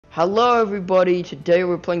Hello everybody, today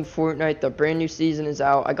we're playing Fortnite. The brand new season is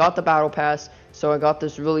out. I got the battle pass, so I got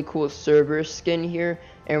this really cool Cerberus skin here,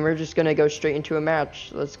 and we're just gonna go straight into a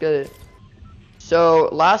match. Let's get it. So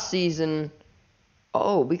last season,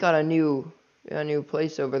 oh, we got a new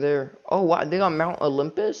place over there. Oh wow, they got Mount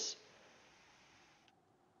Olympus.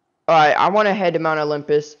 Alright, I want to head to Mount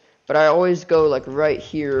Olympus, but I always go like right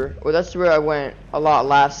here. Well, that's where I went a lot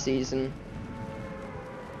last season.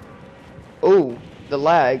 Oh, the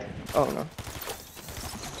lag. Oh no.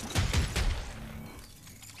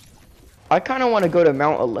 I kind of want to go to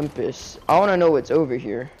Mount Olympus. I want to know what's over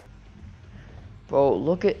here. Bro,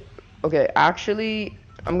 look at... Okay, actually,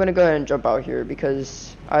 I'm going to go ahead and jump out here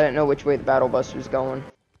because I didn't know which way the battle bus was going.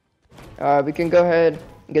 We can go ahead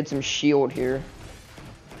and get some shield here.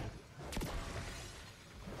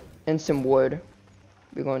 And some wood.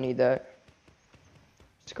 We're going to need that.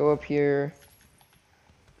 Let's go up here.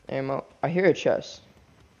 Ammo. I hear a chest.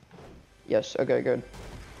 Yes, okay, good.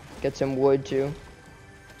 Get some wood too.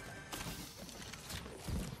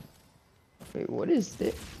 Wait, what is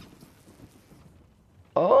this?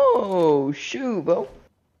 Oh, shoot, bro.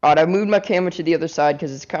 Alright, I moved my camera to the other side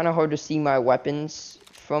because it's kind of hard to see my weapons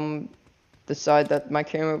from the side that my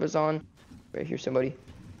camera was on. Wait, here's somebody.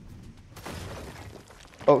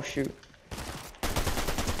 Oh, shoot.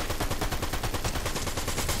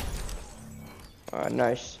 Alright,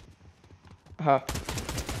 nice.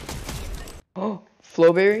 Oh,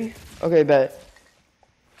 Flowberry? Okay, bet.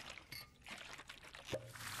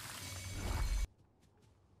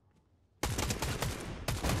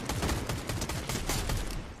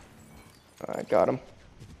 I got him.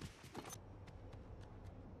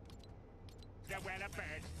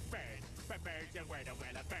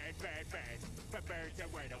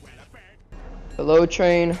 Hello,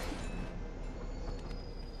 train.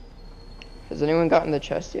 Has anyone gotten the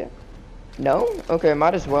chest yet? No? Okay,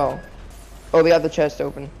 might as well. Oh, we got the chest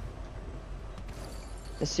open.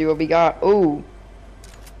 Let's see what we got. Oh.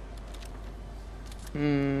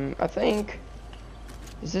 I think...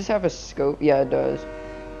 Does this have a scope? Yeah, it does.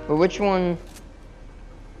 But which one?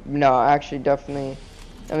 No, actually, definitely.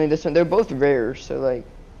 I mean, this one, they're both rare, so like.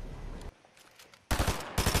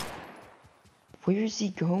 Where is he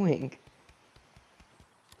going?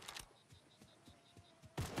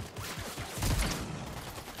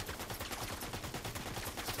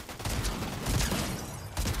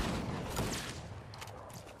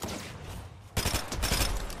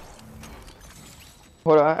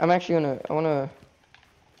 Hold on, I'm actually I wanna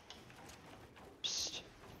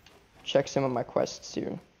check some of my quests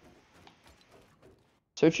here.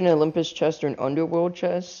 Search an Olympus chest or an underworld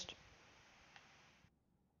chest.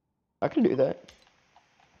 I can do that.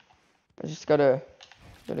 I just gotta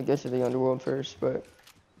get to the underworld first, but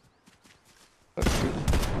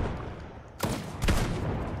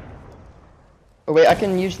oh wait, I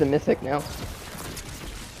can use the mythic now.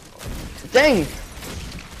 Dang!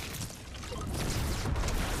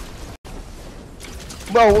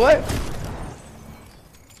 Bro, what?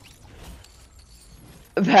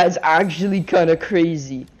 That's actually kind of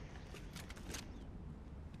crazy.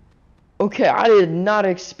 Okay, I did not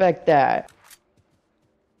expect that.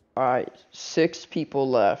 Alright, 6 people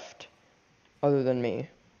left. Other than me.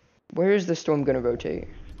 Where is the storm gonna rotate?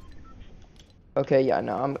 Okay, yeah,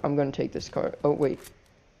 no, I'm gonna take this car. Oh, wait.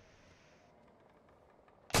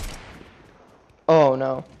 Oh,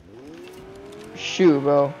 no. Shoot,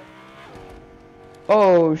 bro.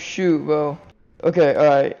 Oh, shoot, bro. Okay,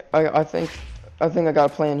 alright. I think I got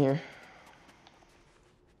a plan here.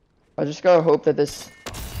 I just gotta hope that this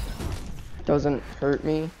doesn't hurt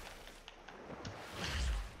me.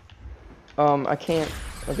 I can't.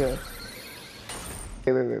 Okay.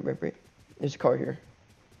 Wait. There's a car here.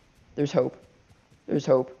 There's hope. There's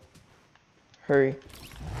hope. Hurry.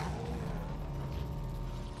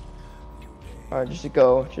 Alright, just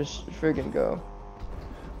go. Just friggin' go.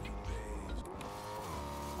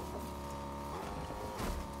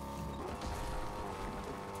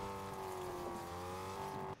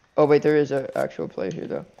 Oh wait, there is an actual play here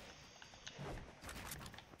though.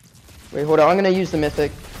 Wait, hold on, I'm gonna use the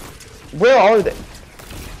mythic. Where are they?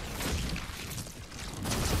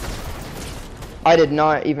 I did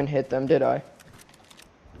not even hit them, did I?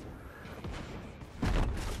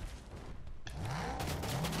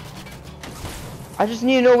 I just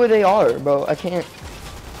need to know where they are, bro. I can't.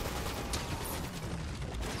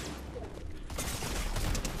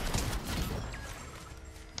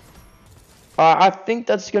 I think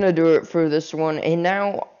that's gonna do it for this one. And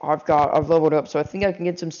now I've leveled up, so I think I can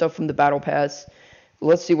get some stuff from the battle pass.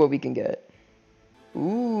 Let's see what we can get.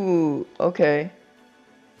 Ooh, okay.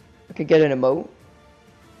 I could get an emote.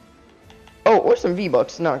 Oh, or some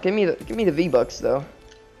V-Bucks. No, give me the V-Bucks though.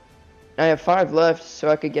 I have 5 left, so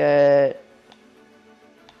I could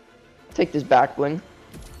take this back bling.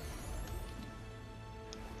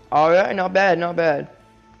 Alright, not bad, not bad.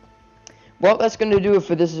 Well, that's going to do it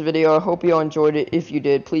for this video. I hope you all enjoyed it. If you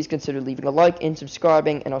did, please consider leaving a like and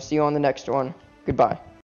subscribing, and I'll see you on the next one. Goodbye.